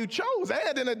one you chose.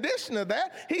 And in addition to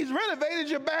that, he's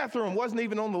renovated your bathroom. Wasn't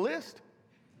even on the list.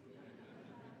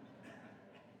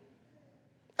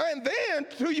 And then,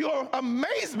 to your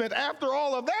amazement, after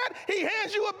all of that, he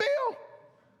hands you a bill.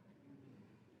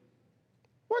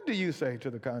 What do you say to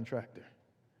the contractor?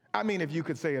 I mean, if you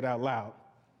could say it out loud.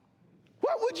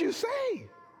 What would you say?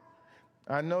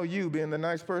 I know you, being the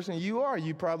nice person you are,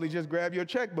 you probably just grab your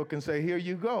checkbook and say, here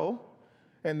you go,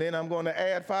 and then I'm going to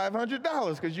add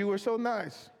 $500 because you were so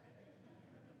nice.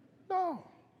 No.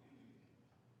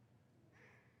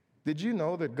 Did you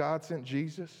know that God sent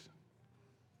Jesus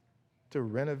to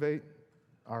renovate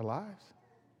our lives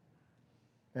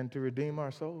and to redeem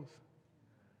our souls?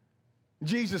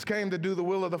 Jesus came to do the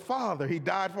will of the Father. He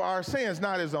died for our sins,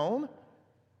 not his own.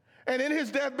 And in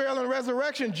his death, burial, and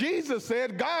resurrection, Jesus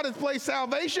said, God has placed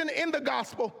salvation in the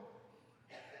gospel.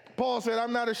 Paul said,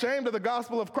 I'm not ashamed of the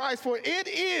gospel of Christ, for it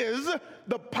is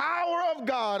the power of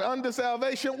God unto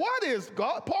salvation. What is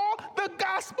God, Paul? The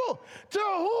gospel. To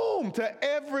whom? To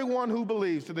everyone who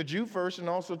believes, to the Jew first and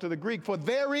also to the Greek. For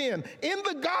therein, in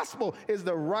the gospel, is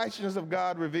the righteousness of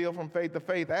God revealed from faith to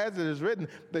faith. As it is written,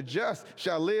 the just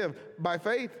shall live by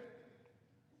faith.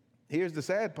 Here's the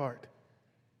sad part.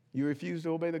 You refuse to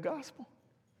obey the gospel.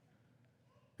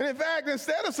 And in fact,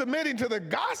 instead of submitting to the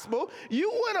gospel,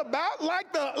 you went about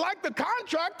like the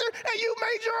contractor and you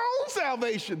made your own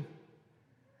salvation.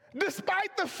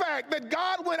 Despite the fact that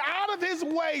God went out of his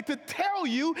way to tell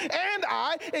you and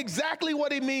I exactly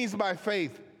what he means by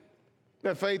faith.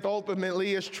 That faith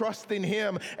ultimately is trusting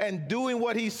him and doing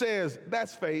what he says.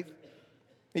 That's faith.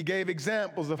 He gave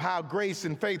examples of how grace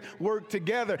and faith work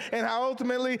together and how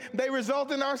ultimately they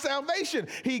result in our salvation.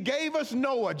 He gave us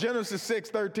Noah, Genesis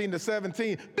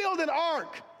 6:13-17. Build an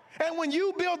ark. And when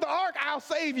you build the ark, I'll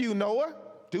save you, Noah.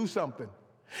 Do something.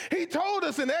 He told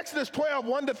us in Exodus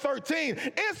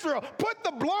 12:1-13, Israel, put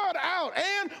the blood out.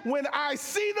 And when I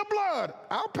see the blood,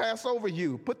 I'll pass over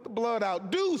you. Put the blood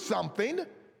out. Do something.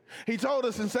 He told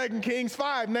us in 2 Kings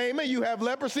 5, Naaman, you have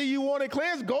leprosy, you want it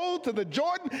cleansed, go to the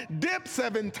Jordan, dip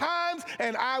 7 times,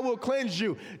 and I will cleanse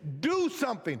you. Do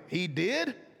something. He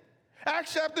did.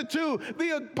 Acts chapter 2,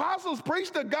 the apostles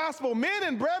preached the gospel. Men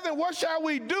and brethren, what shall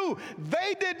we do?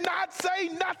 They did not say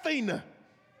nothing.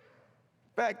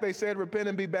 In fact, they said, repent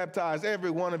and be baptized,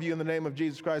 every one of you in the name of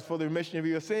Jesus Christ for the remission of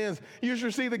your sins. You shall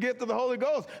receive the gift of the Holy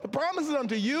Ghost. The promises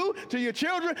unto you, to your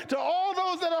children, to all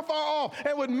those that are far off.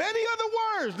 And with many other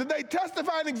words did they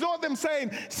testify and exhort them,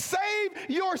 saying, save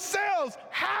yourselves.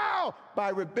 How? By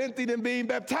repenting and being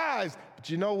baptized. But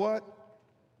you know what?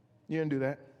 You didn't do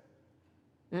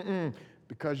that.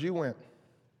 Because you went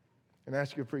and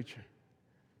asked your preacher.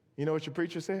 You know what your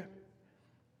preacher said?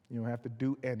 You don't have to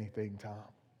do anything, Tom.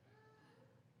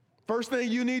 First thing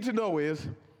you need to know is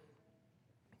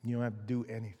you don't have to do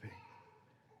anything.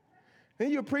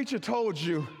 Then your preacher told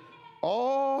you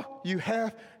all you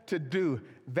have to do.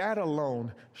 That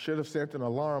alone should have sent an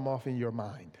alarm off in your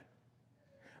mind.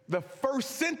 The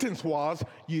first sentence was,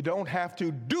 you don't have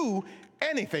to do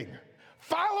anything.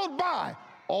 Followed by,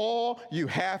 all you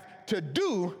have to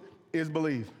do is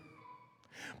believe.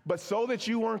 But so that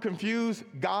you weren't confused,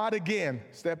 God again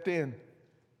stepped in.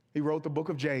 He wrote the book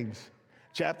of James.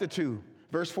 Chapter 2,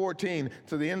 verse 14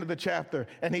 to the end of the chapter,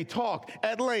 and he talked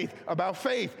at length about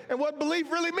faith and what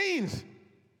belief really means.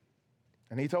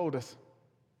 And he told us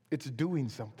it's doing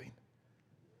something.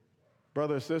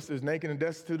 Brothers and sisters, naked and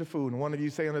destitute of food, and one of you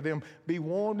say unto them, be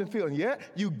warmed and filled, and yet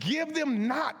you give them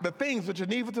not the things which are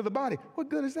needful to the body. What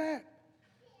good is that?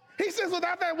 He says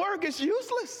without that work, it's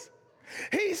useless.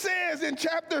 He says in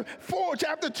chapter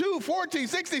 2, 14,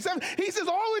 16, 17, he says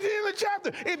all the way in the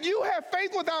chapter, if you have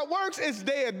faith without works, it's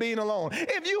dead being alone.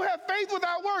 If you have faith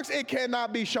without works, it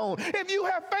cannot be shown. If you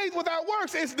have faith without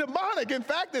works, it's demonic. In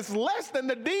fact, it's less than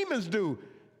the demons do.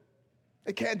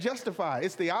 It can't justify.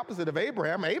 It's the opposite of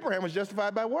Abraham. Abraham was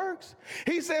justified by works.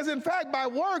 He says, in fact, by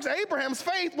works, Abraham's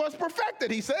faith was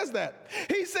perfected. He says that.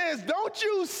 He says, don't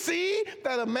you see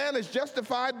that a man is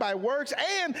justified by works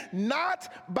and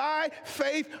not by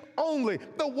faith only?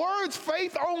 The words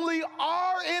faith only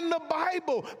are in the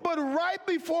Bible, but right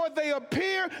before they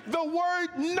appear, the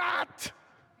word not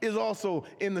is also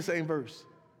in the same verse.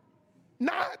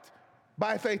 Not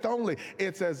by faith only.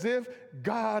 It's as if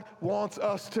God wants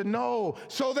us to know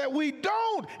so that we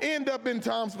don't end up in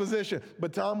Tom's position.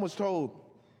 But Tom was told, you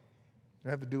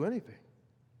don't have to do anything.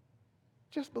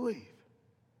 Just believe.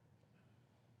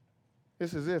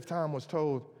 It's as if Tom was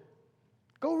told,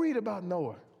 go read about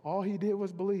Noah. All he did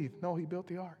was believe. No, he built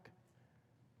the ark.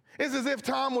 It's as if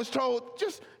Tom was told,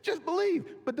 just believe,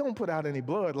 but don't put out any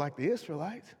blood like the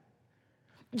Israelites.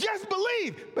 Just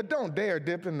believe, but don't dare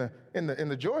dip in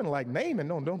the Jordan like Naaman.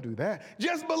 No, don't do that.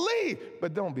 Just believe,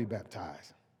 but don't be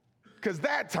baptized. Because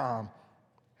that, Tom,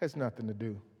 has nothing to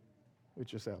do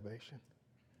with your salvation.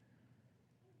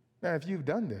 Now, if you've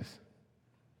done this,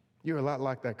 you're a lot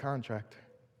like that contractor.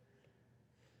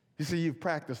 You see, you've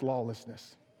practiced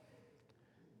lawlessness,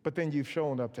 but then you've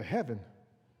shown up to heaven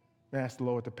and asked the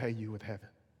Lord to pay you with heaven.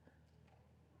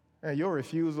 And your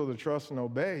refusal to trust and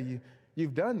obey,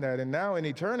 you've done that, and now in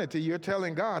eternity, you're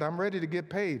telling God, I'm ready to get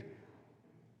paid.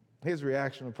 His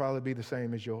reaction will probably be the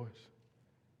same as yours.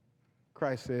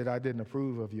 Christ said, I didn't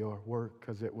approve of your work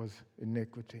because it was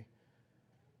iniquity.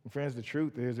 And friends, the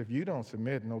truth is, if you don't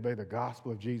submit and obey the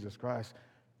gospel of Jesus Christ,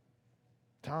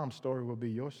 Tom's story will be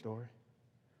your story.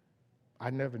 I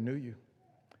never knew you.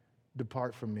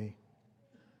 Depart from me,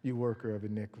 you worker of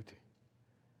iniquity.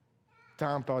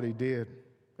 Tom thought he did,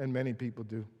 and many people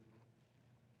do.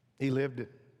 He lived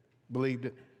it, believed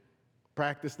it,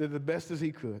 practiced it the best as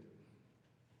he could.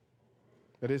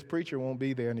 But his preacher won't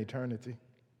be there in eternity.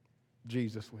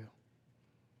 Jesus will.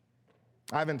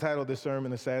 I've entitled this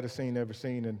sermon, The Saddest Scene Ever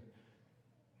Seen, and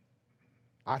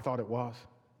I thought it was.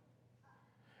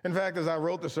 In fact, as I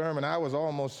wrote the sermon, I was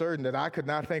almost certain that I could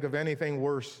not think of anything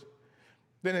worse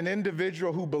than an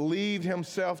individual who believed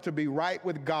himself to be right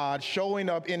with God, showing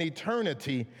up in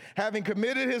eternity, having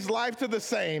committed his life to the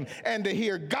same, and to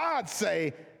hear God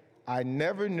say, I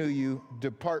never knew you,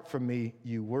 depart from me,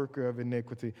 you worker of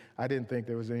iniquity. I didn't think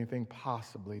there was anything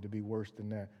possibly to be worse than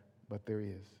that, but there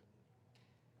is.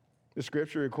 The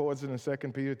scripture records it in 2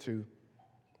 Peter 2,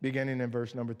 beginning in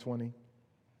verse number 20.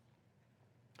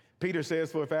 Peter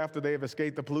says, for if after they have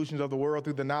escaped the pollutions of the world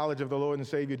through the knowledge of the Lord and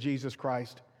Savior Jesus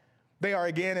Christ, they are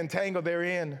again entangled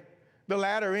therein, the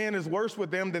latter end is worse with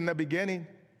them than the beginning.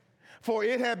 For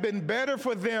it had been better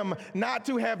for them not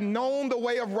to have known the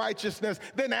way of righteousness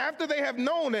than after they have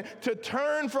known it to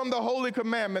turn from the holy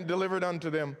commandment delivered unto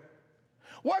them.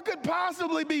 What could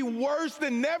possibly be worse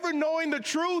than never knowing the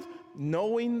truth?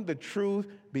 Knowing the truth,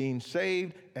 being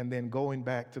saved, and then going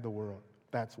back to the world.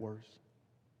 That's worse.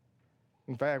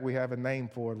 In fact, we have a name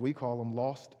for it. We call them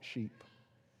lost sheep.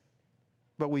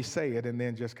 But we say it and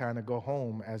then just kind of go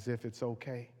home as if it's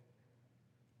okay.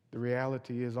 The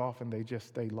reality is often they just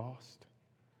stay lost.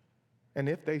 And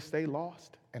if they stay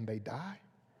lost and they die,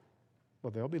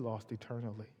 well, they'll be lost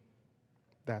eternally.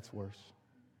 That's worse.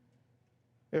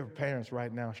 There are parents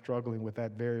right now struggling with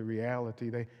that very reality.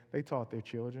 They taught their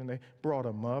children. They brought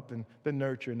them up in the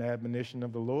nurture and admonition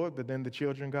of the Lord, but then the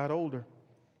children got older.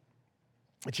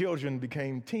 The children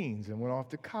became teens and went off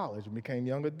to college and became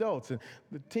young adults. And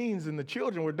the teens and the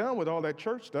children were done with all that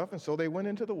church stuff, and so they went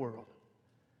into the world.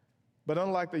 But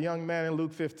unlike the young man in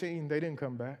Luke 15, they didn't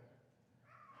come back.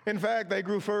 In fact, they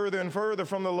grew further and further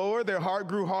from the Lord. Their heart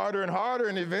grew harder and harder,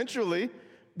 and eventually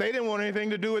they didn't want anything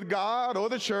to do with God or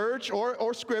the church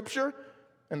or Scripture,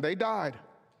 and they died.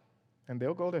 And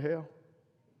they'll go to hell.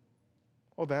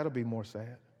 Oh, that'll be more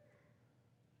sad.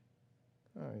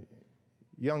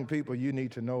 Young people, you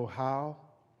need to know how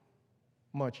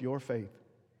much your faith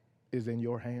is in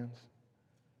your hands.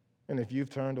 And if you've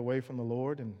turned away from the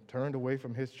Lord and turned away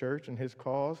from His church and His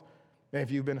cause, and if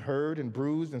you've been hurt and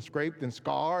bruised and scraped and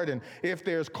scarred, and if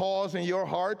there's cause in your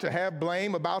heart to have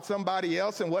blame about somebody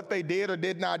else and what they did or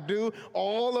did not do,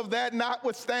 all of that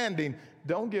notwithstanding,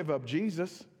 don't give up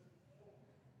Jesus.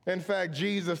 In fact,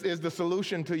 Jesus is the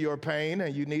solution to your pain,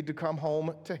 and you need to come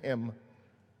home to Him.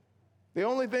 The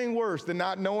only thing worse than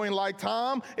not knowing like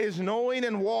Tom is knowing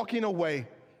and walking away.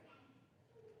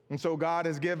 And so God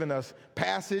has given us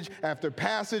passage after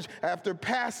passage after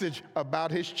passage about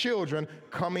His children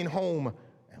coming home.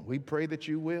 And we pray that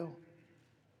you will.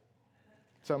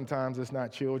 Sometimes it's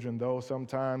not children, though.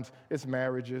 Sometimes it's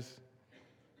marriages.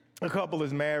 A couple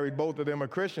is married. Both of them are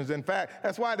Christians. In fact,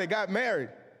 that's why they got married.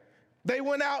 They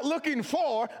went out looking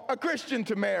for a Christian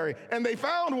to marry, and they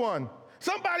found one.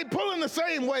 Somebody pulling the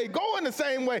same way, going the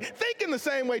same way, thinking the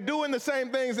same way, doing the same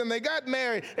things, and they got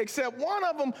married, except one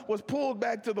of them was pulled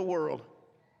back to the world.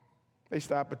 They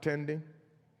stopped pretending.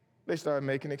 They started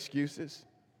making excuses.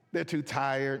 They're too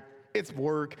tired. It's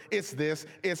work. It's this.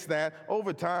 It's that.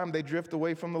 Over time, they drift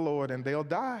away from the Lord, and they'll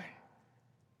die.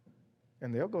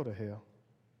 And they'll go to hell.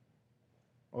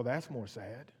 Oh, that's more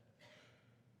sad.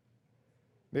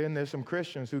 Then there's some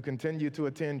Christians who continue to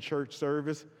attend church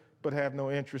service but have no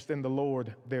interest in the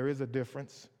Lord. There is a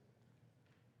difference.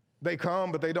 They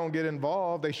come, but they don't get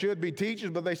involved. They should be teachers,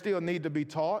 but they still need to be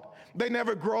taught. They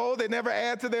never grow. They never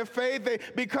add to their faith. They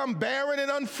become barren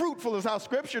and unfruitful, is how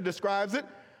Scripture describes it.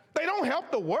 They don't help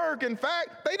the work. In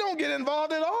fact, they don't get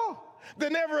involved at all.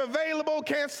 They're never available,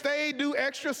 can't stay, do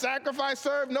extra, sacrifice,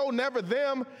 serve. No, never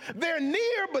them. They're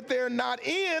near, but they're not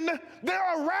in.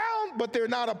 They're around, but they're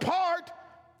not a part.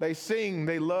 They sing,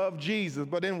 they love Jesus,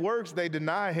 but in works they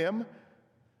deny Him.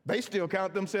 They still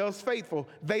count themselves faithful.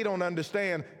 They don't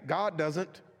understand. God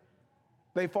doesn't.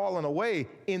 They've fallen away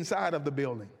inside of the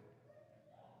building.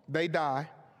 They die.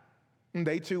 And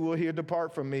they too will hear,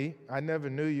 "Depart from me, I never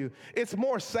knew you." It's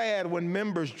more sad when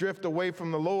members drift away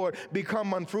from the Lord,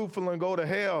 become unfruitful, and go to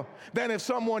hell than if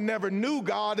someone never knew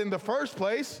God in the first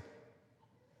place.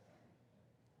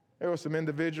 There were some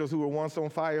individuals who were once on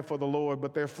fire for the Lord,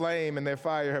 but their flame and their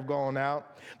fire have gone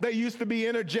out. They used to be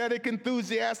energetic,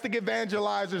 enthusiastic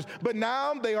evangelizers, but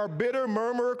now they are bitter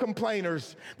murmurer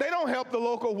complainers. They don't help the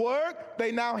local work.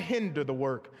 They now hinder the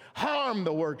work, harm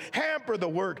the work, hamper the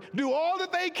work, do all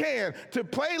that they can to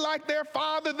play like their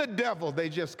father, the devil. They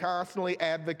just constantly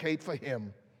advocate for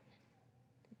him.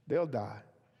 They'll die.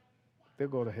 They'll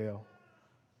go to hell.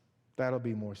 That'll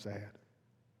be more sad.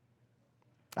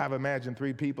 I've imagined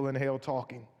three people in hell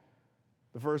talking.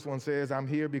 The first one says, "I'm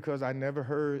here because I never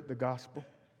heard the gospel."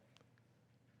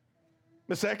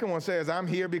 The second one says, "I'm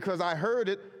here because I heard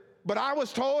it, but I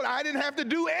was told I didn't have to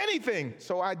do anything,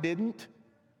 so I didn't."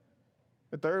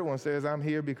 The third one says, "I'm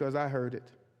here because I heard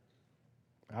it.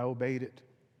 I obeyed it.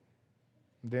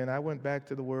 Then I went back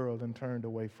to the world and turned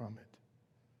away from it."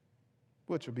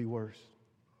 Which would be worse?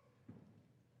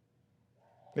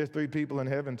 There's three people in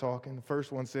heaven talking. The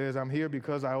first one says, "I'm here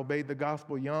because I obeyed the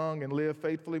gospel young and lived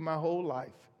faithfully my whole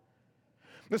life."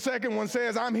 The second one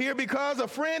says, "I'm here because a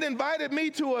friend invited me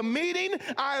to a meeting.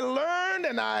 I learned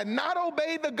and I had not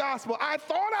obeyed the gospel. I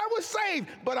thought I was saved,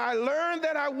 but I learned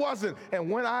that I wasn't.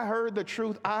 And when I heard the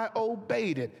truth, I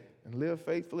obeyed it and lived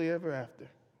faithfully ever after."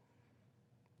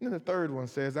 And then the third one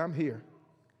says, "I'm here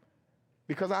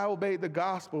because I obeyed the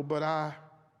gospel, but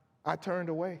I turned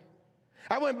away.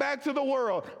 I went back to the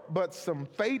world, but some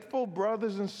faithful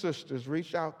brothers and sisters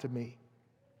reached out to me,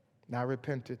 and I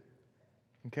repented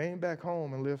and came back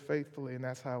home and lived faithfully, and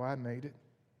that's how I made it."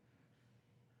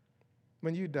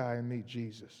 When you die and meet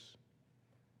Jesus,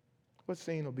 what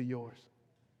scene will be yours?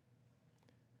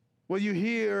 Will you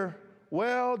hear,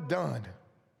 "Well done,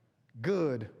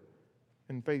 good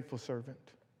and faithful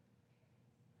servant"?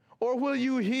 Or will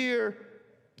you hear,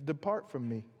 "Depart from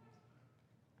me,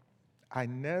 I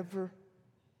never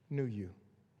knew you,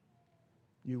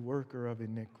 you worker of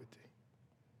iniquity"?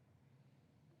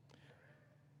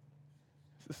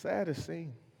 It's the saddest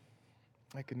scene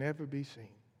that can never be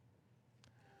seen.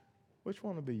 Which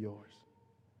one will be yours?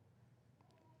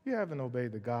 You haven't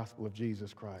obeyed the gospel of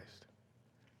Jesus Christ.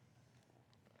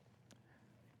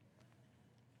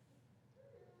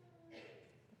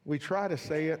 We try to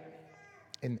say it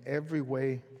in every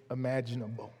way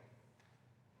imaginable,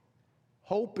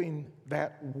 hoping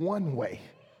that one way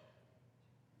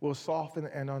will soften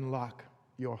and unlock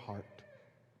your heart.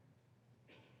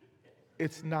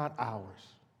 It's not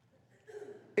ours.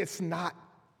 It's not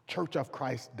Church of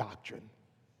Christ doctrine.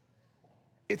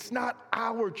 It's not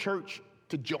our church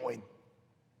to join.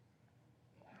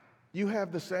 You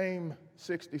have the same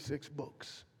 66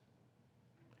 books.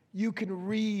 You can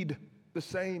read the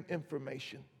same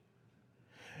information.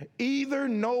 Either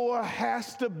Noah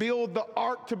has to build the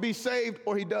ark to be saved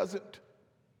or he doesn't.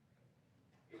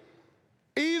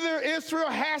 Either Israel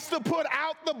has to put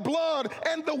out the blood,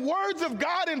 and the words of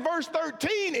God in verse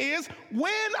 13 is,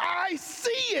 "When I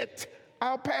see it,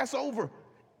 I'll pass over."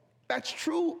 That's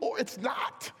true or it's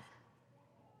not.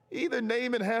 Either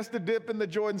Naaman has to dip in the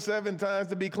Jordan 7 times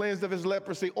to be cleansed of his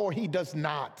leprosy, or he does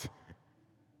not.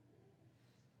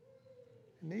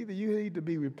 Neither you need to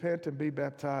repent and be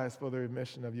baptized for the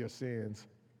remission of your sins,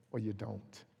 or you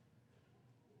don't.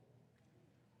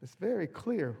 It's very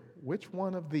clear which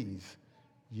one of these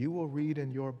you will read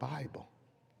in your Bible.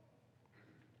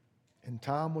 And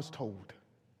Tom was told,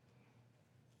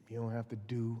 you don't have to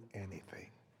do anything.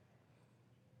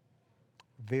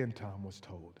 Then Tom was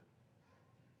told,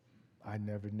 "I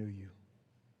never knew you.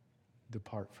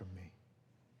 Depart from me,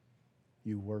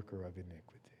 you worker of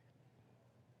iniquity."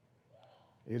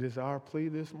 It is our plea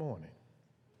this morning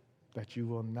that you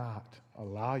will not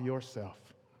allow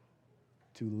yourself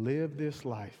to live this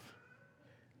life,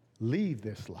 leave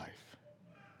this life,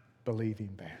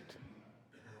 believing that.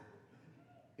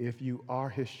 If you are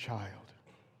his child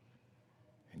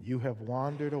and you have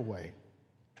wandered away,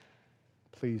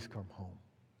 please come home.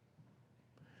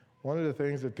 One of the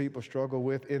things that people struggle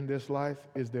with in this life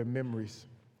is their memories.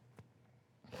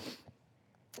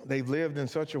 They've lived in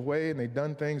such a way and they've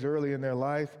done things early in their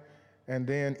life, and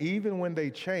then even when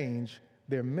they change,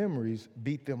 their memories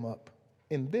beat them up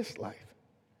in this life.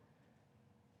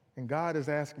 And God is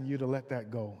asking you to let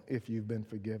that go if you've been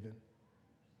forgiven.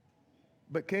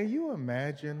 But can you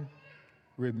imagine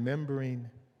remembering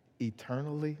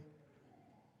eternally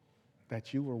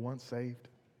that you were once saved?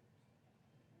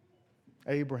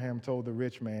 Abraham told the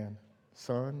rich man,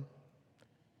 "Son,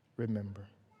 remember,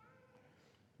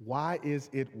 Why is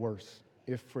it worse?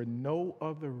 If for no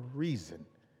other reason,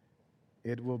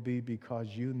 it will be because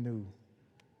you knew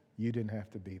you didn't have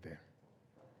to be there.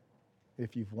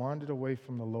 If you've wandered away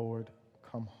from the Lord,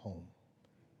 come home.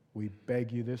 We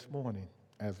beg you this morning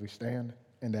as we stand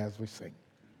and as we sing.